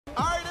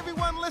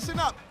listen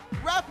up.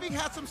 Rafi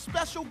has some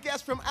special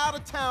guests from out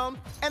of town,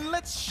 and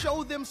let's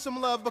show them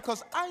some love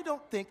because I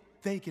don't think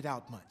they get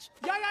out much.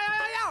 Yo!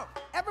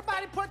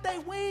 Everybody put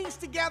their wings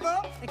together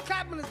and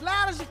clap them as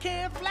loud as you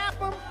can. Flap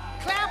them,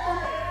 clap them,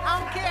 I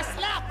don't care,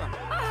 slap them.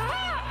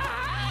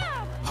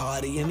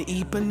 Party in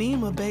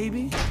Ipanema,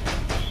 baby.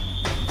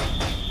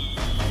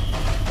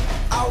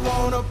 I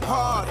wanna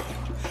party,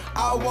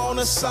 I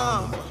wanna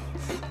samba,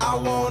 I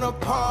wanna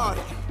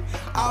party,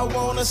 I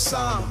wanna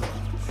samba,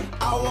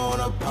 I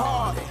wanna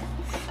party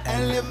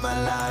and live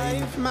my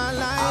life,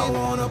 I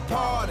wanna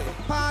party,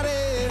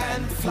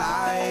 and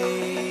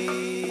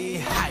fly.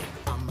 Hi.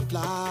 I'ma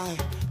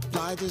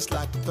fly just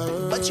like a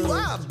bird. But you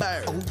are a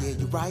bird. Oh yeah,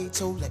 you're right,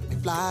 so let me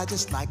fly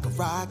just like a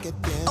rocket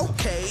then.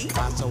 Okay.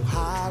 Fly so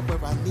high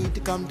where I need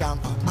to come down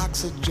for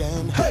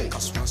oxygen. Hey.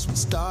 Cause once we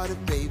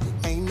started, baby,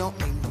 ain't no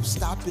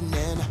stopping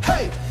in.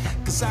 Hey.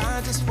 Cause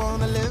I just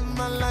wanna live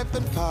my life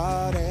and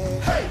party.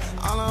 Hey.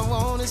 All I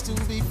want is to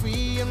be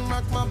free and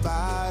rock my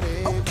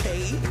body.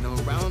 Okay. Been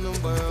around the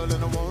world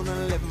and I wanna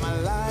live my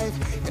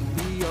life in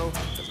Rio.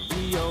 Cause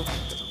Rio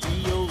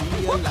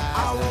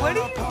realize. What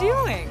are you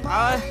doing?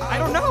 I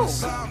don't know.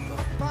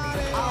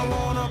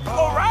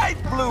 All right,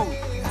 Blue.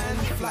 And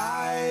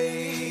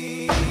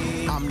fly.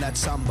 I'm that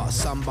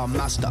samba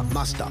master.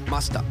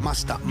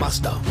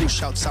 You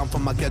shout sound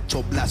from my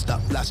ghetto blaster.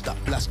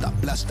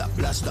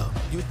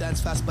 You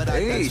dance fast, but I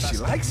Hey, dance she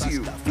faster, likes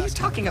you. faster, What are you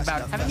talking faster,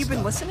 about? Haven't you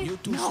been faster. listening?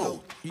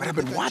 No, but I've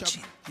been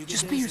watching.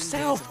 Just be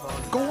yourself.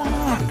 Go on. I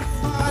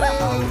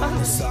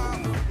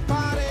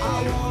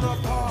wanna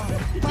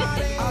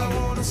party, I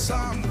wanna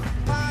samba.